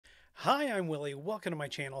Hi, I'm Willie. Welcome to my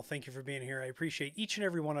channel. Thank you for being here. I appreciate each and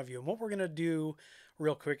every one of you. And what we're going to do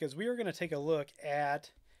real quick is we are going to take a look at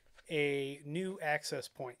a new access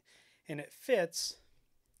point, and it fits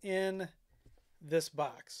in this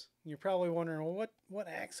box. You're probably wondering, well, what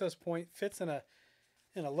access point fits in a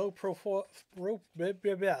low profile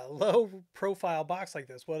box like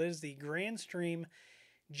this? Well, it is the Grandstream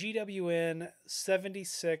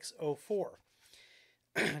GWN7604.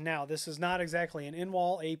 Now, this is not exactly an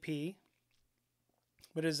in-wall AP,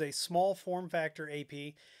 but it is a small form factor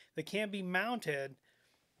AP that can be mounted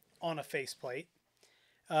on a faceplate.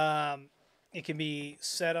 It can be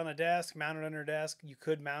set on a desk, mounted under a desk. You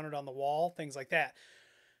could mount it on the wall, things like that.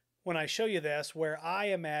 When I show you this, where I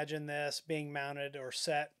imagine this being mounted or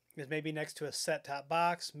set is maybe next to a set-top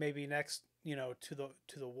box, maybe next, to the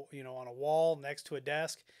on a wall next to a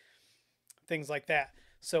desk, things like that.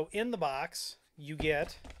 So in the box, you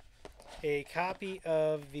get a copy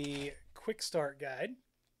of the Quick Start Guide,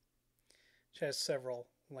 which has several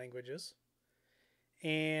languages,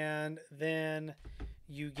 and then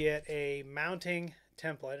you get a mounting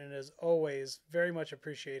template, and it is always very much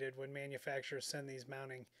appreciated when manufacturers send these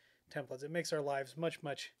mounting templates. It makes our lives much,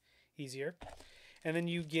 much easier. And then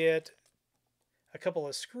you get a couple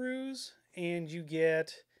of screws, and you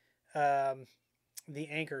get the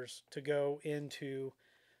anchors to go into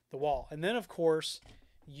the wall. And then, of course,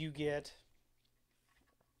 you get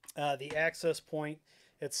the access point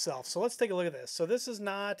itself. So let's take a look at this. So this is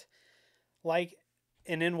not like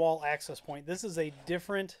an in-wall access point. This is a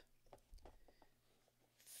different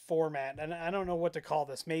format, and I don't know what to call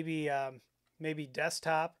this. Maybe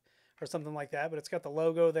desktop or something like that, but it's got the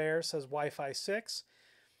logo there. It says Wi-Fi 6.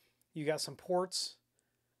 You got some ports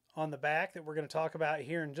on the back that we're going to talk about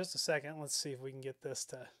here in just a second. Let's see if we can get this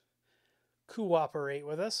to cooperate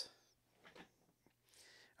with us.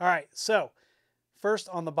 All right, so first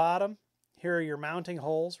on the bottom, here are your mounting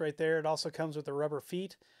holes right there. It also comes with the rubber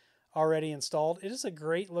feet already installed. It is a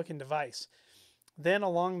great looking device. Then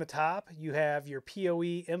along the top, you have your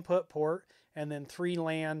PoE input port and then 3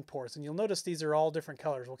 LAN ports. And you'll notice these are all different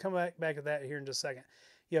colors. We'll come back to that here in just a second.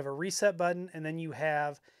 You have a reset button, and then you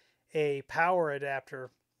have a power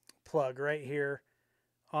adapter plug right here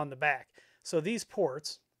on the back. So these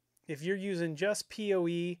ports, if you're using just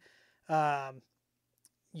PoE,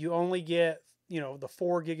 you only get, the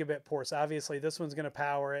 4 gigabit ports. Obviously, this one's going to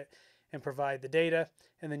power it and provide the data,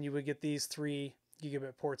 and then you would get these 3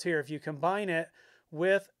 gigabit ports here. If you combine it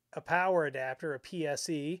with a power adapter, a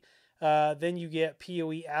PSE, then you get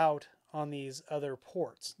PoE out on these other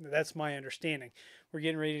ports. That's my understanding. We're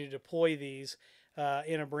getting ready to deploy these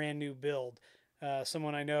in a brand new build.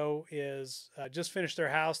 Someone I know is just finished their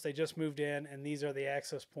house. They just moved in, and these are the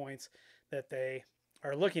access points that they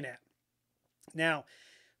are looking at. Now,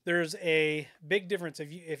 there's a big difference.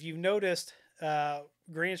 If you've noticed,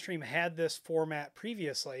 Grandstream had this format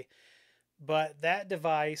previously, but that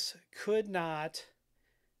device could not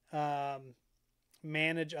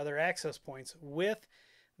manage other access points. With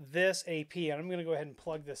this AP, and I'm going to go ahead and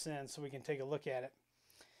plug this in so we can take a look at it.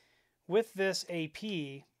 With this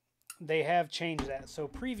AP, they have changed that. So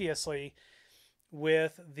previously,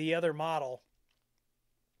 with the other model,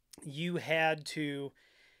 you had to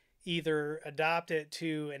either adopt it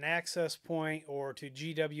to an access point or to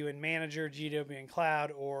GWN Manager, GWN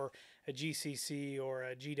Cloud, or a GCC or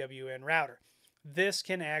a GWN router. This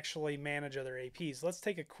can actually manage other APs. Let's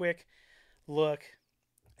take a quick look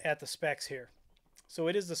at the specs here. So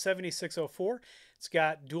it is the 7604. It's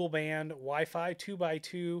got dual band Wi-Fi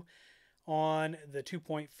 2x2 on the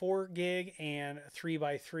 2.4 gig and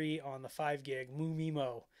 3x3 on the 5 gig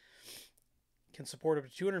MUMIMO. Can support up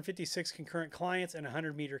to 256 concurrent clients and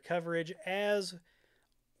 100 meter coverage. As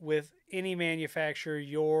with any manufacturer,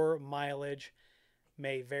 your mileage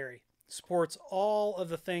may vary. Supports all of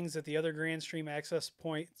the things that the other Grandstream access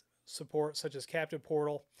points support, such as captive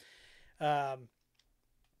portal. And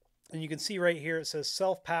you can see right here it says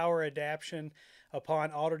self-power adaptation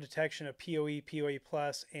upon auto detection of PoE, PoE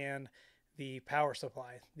Plus, and the power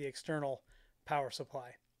supply, the external power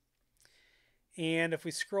supply. And if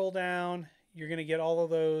we scroll down, you're going to get all of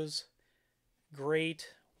those great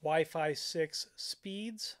Wi-Fi 6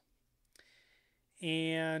 speeds.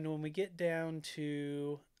 And when we get down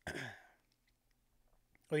to,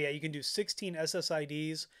 oh yeah, you can do 16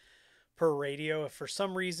 SSIDs per radio. If for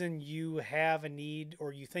some reason you have a need,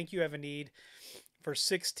 or you think you have a need for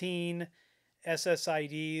 16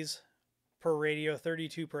 SSIDs per radio,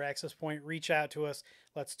 32 per access point, reach out to us.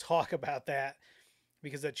 Let's talk about that,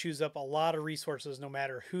 because that chews up a lot of resources no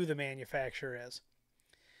matter who the manufacturer is.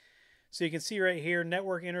 So you can see right here,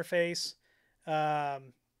 network interface.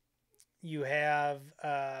 You have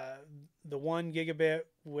the 1 gigabit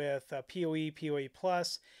with PoE, PoE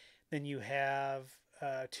Plus. Then you have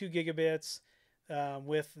 2 gigabits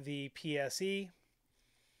with the PSE.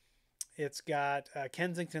 It's got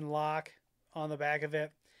Kensington lock on the back of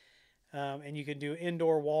it. And you can do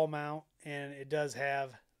indoor wall mount, and it does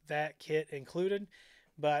have that kit included.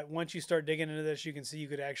 But once you start digging into this, you can see you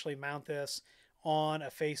could actually mount this on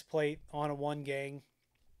a faceplate on a 1 gang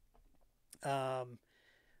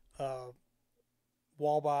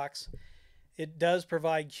wall box. It does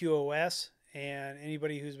provide QoS, and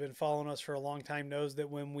anybody who's been following us for a long time knows that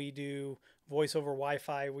when we do voice over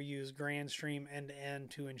Wi-Fi, we use Grandstream end-to-end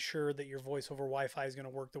to ensure that your voice over Wi-Fi is going to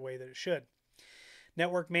work the way that it should.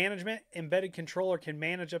 Network management, embedded controller can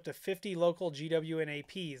manage up to 50 local GWN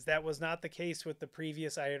APs. That was not the case with the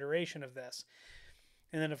previous iteration of this.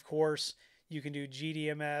 And then, of course, you can do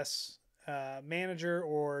GDMS manager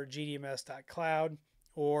or GDMS.cloud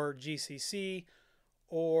or GCC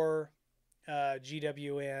or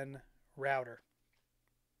GWN router.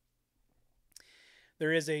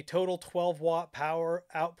 There is a total 12 watt power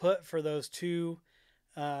output for those two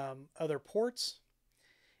other ports.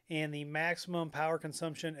 And the maximum power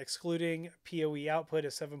consumption, excluding PoE output,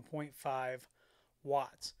 is 7.5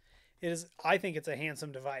 watts. It is, I think it's a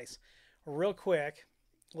handsome device. Real quick,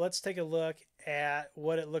 let's take a look at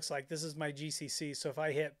what it looks like. This is my GCC. So if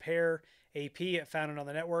I hit pair AP, it found it on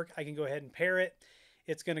the network. I can go ahead and pair it.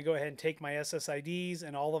 It's going to go ahead and take my SSIDs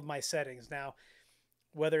and all of my settings. Now,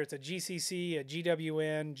 whether it's a GCC, a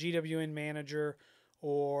GWN, GWN manager,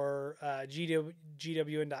 or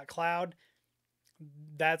GWN.cloud,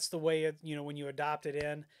 that's the way it, when you adopt it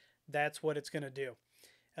in, that's what it's going to do.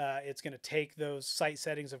 It's going to take those site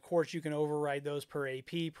settings. Of course, you can override those per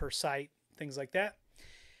AP, per site, things like that.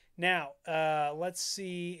 Now, let's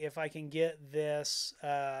see if I can get this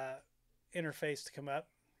interface to come up.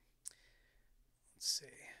 Let's see.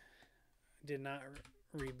 Did not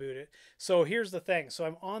reboot it. So here's the thing. So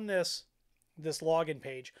I'm on this login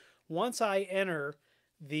page. Once I enter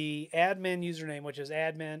the admin username, which is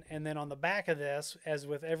admin, and then on the back of this, as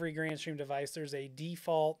with every Grandstream device, there's a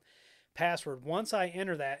default password. Once I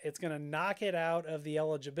enter that, it's going to knock it out of the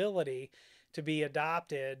eligibility to be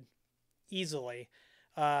adopted easily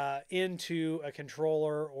into a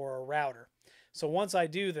controller or a router. So once I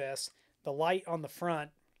do this, the light on the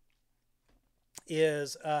front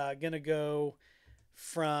is going to go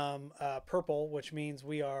from purple, which means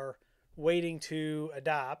we are waiting to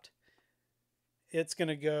adopt. It's going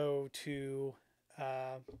to go to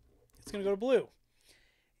blue,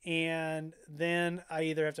 and then I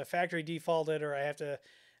either have to factory default it, or I have to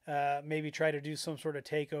maybe try to do some sort of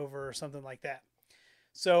takeover or something like that.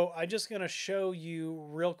 So I'm just going to show you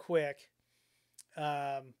real quick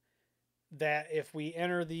that if we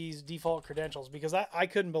enter these default credentials, because I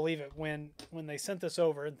couldn't believe it when they sent this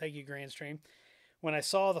over, and thank you, Grandstream. When I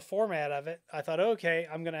saw the format of it, I thought, okay,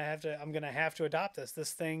 I'm gonna have to adopt this.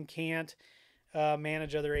 This thing can't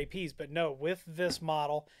manage other APs. But no, with this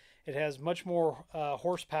model, it has much more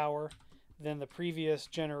horsepower than the previous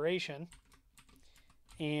generation,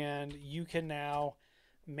 and you can now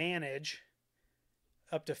manage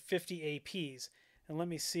up to 50 APs. And let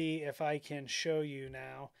me see if I can show you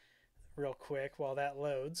now real quick while that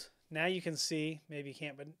loads. Now you can see, maybe you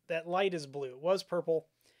can't, but that light is blue. It was purple,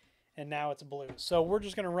 and now it's blue. So we're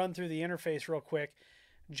just going to run through the interface real quick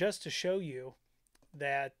just to show you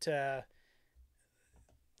that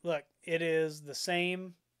look, it is the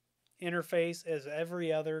same interface as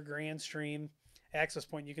every other Grandstream access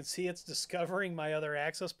point. You can see it's discovering my other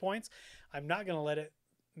access points. I'm not going to let it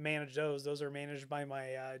manage those. Those are managed by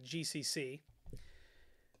my GCC.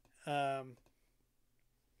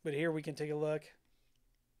 But here we can take a look,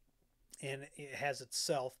 and it has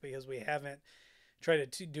itself, because we haven't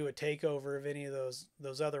tried to do a takeover of any of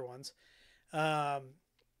those other ones. And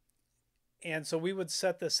so we would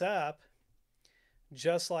set this up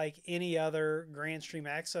just like any other Grandstream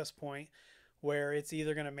access point, where it's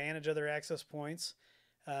either going to manage other access points,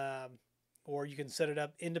 or you can set it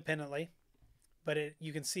up independently. But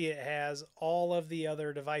you can see it has all of the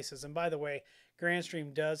other devices. And by the way,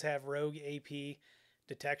 Grandstream does have rogue AP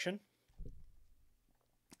detection,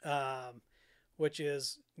 which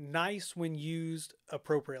is nice when used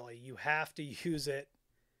appropriately. You have to use it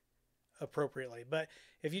appropriately. But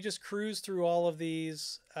if you just cruise through all of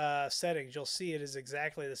these settings, you'll see it is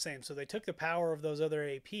exactly the same. So they took the power of those other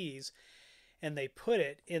APs and they put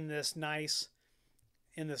it in this nice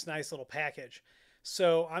little package.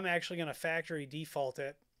 So I'm actually going to factory default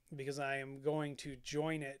it, because I am going to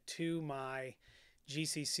join it to my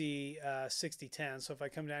GCC 6010. So if I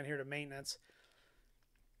come down here to maintenance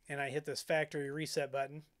and I hit this factory reset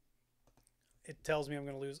button, it tells me I'm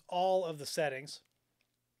going to lose all of the settings.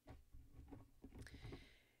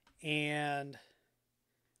 And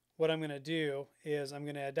what I'm going to do is I'm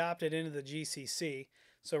going to adopt it into the GCC.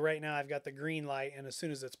 So right now I've got the green light, and as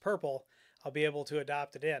soon as it's purple, I'll be able to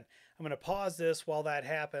adopt it in. I'm going to pause this while that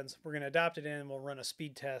happens. We're going to adopt it in, and we'll run a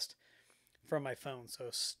speed test from my phone. So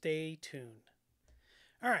stay tuned.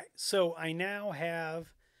 All right, so I now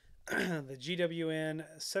have the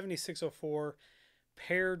GWN7604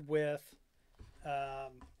 paired with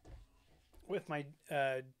my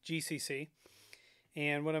GCC.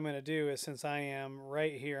 And what I'm going to do is, since I am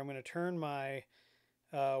right here, I'm going to turn my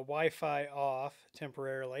Wi-Fi off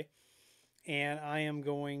temporarily, and I am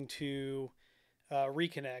going to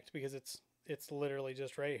reconnect because it's literally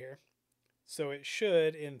just right here. So it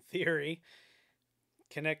should, in theory,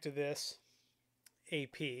 connect to this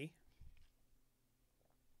AP,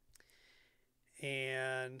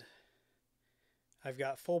 and I've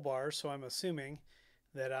got full bars, so I'm assuming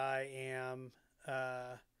that I am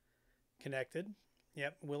connected.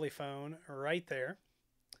 Yep, Willie phone right there.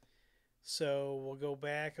 So we'll go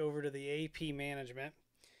back over to the AP management.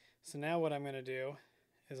 So now what I'm going to do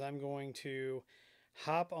is I'm going to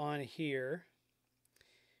hop on here,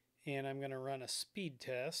 and I'm going to run a speed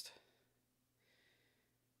test.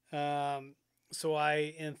 So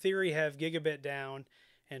I, in theory, have gigabit down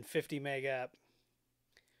and 50 meg up.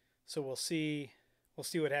 So we'll see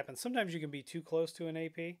what happens. Sometimes you can be too close to an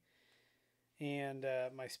AP, and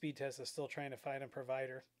my speed test is still trying to find a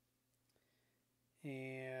provider.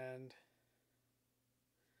 And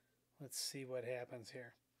let's see what happens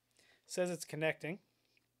here. It says it's connecting,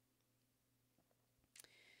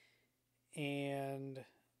 and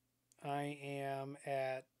I am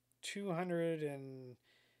at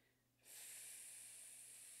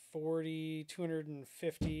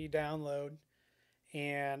 250 download,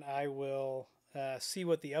 and I will see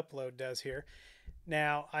what the upload does here.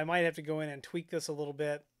 Now, I might have to go in and tweak this a little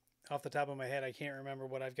bit. Off the top of my head, I can't remember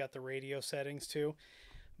what I've got the radio settings to,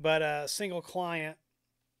 but a single client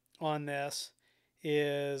on this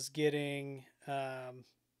is getting, let's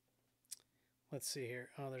see here.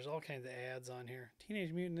 Oh, there's all kinds of ads on here.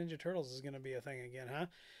 Teenage Mutant Ninja Turtles is going to be a thing again, huh?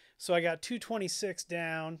 So I got 226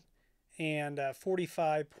 down and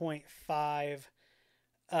 45.5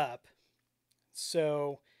 up.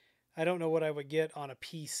 So I don't know what I would get on a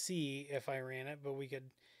PC if I ran it, but we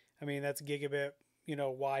could, I mean, that's gigabit,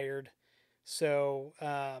 wired. So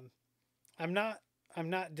I'm not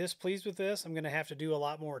displeased with this. I'm going to have to do a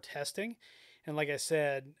lot more testing. And like I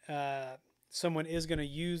said, someone is going to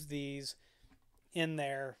use these in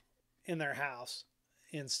their house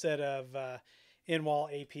instead of in-wall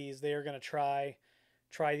APs. They are going to try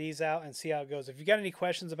these out and see how it goes. If you got any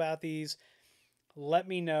questions about these, let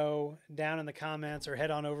me know down in the comments, or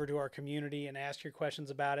head on over to our community and ask your questions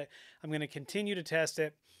about it. I'm going to continue to test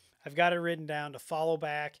it. I've got it written down to follow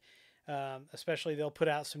back. Especially they'll put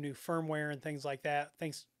out some new firmware and things like that.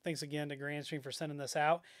 Thanks again to Grandstream for sending this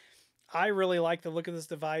out. I really like the look of this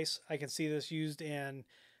device. I can see this used in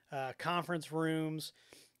conference rooms,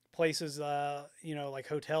 places, like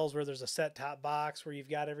hotels where there's a set-top box where you've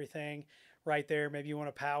got everything right there. Maybe you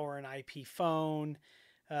want to power an IP phone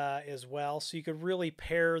as well. So you could really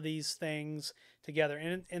pair these things together.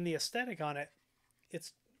 And the aesthetic on it,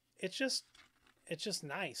 it's just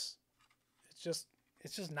nice.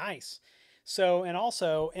 It's just nice. So, and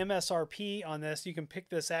also MSRP on this, you can pick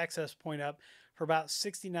this access point up for about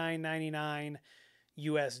 $69.99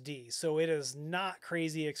 USD. So it is not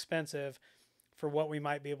crazy expensive for what we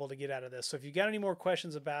might be able to get out of this. So if you got any more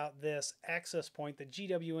questions about this access point, the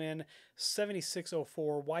GWN7604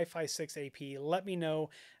 Wi-Fi 6 AP, let me know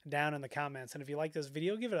down in the comments. And if you like this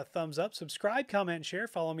video, give it a thumbs up, subscribe, comment, and share.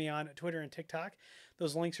 Follow me on Twitter and TikTok.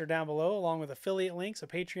 Those links are down below, along with affiliate links, a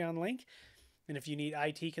Patreon link. And if you need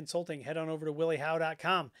IT consulting, head on over to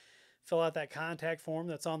williehowe.com. Fill out that contact form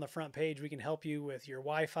that's on the front page. We can help you with your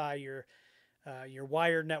Wi-Fi, your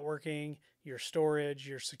wired networking, your storage,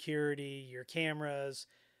 your security, your cameras,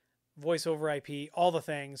 voice over IP, all the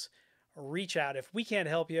things. Reach out. If we can't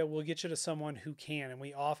help you, we'll get you to someone who can. And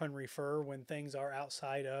we often refer when things are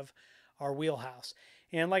outside of our wheelhouse.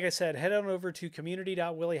 And like I said, head on over to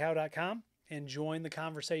community.williehowe.com and join the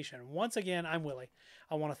conversation. Once again, I'm Willie.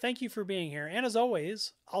 I want to thank you for being here. And as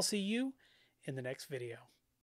always, I'll see you in the next video.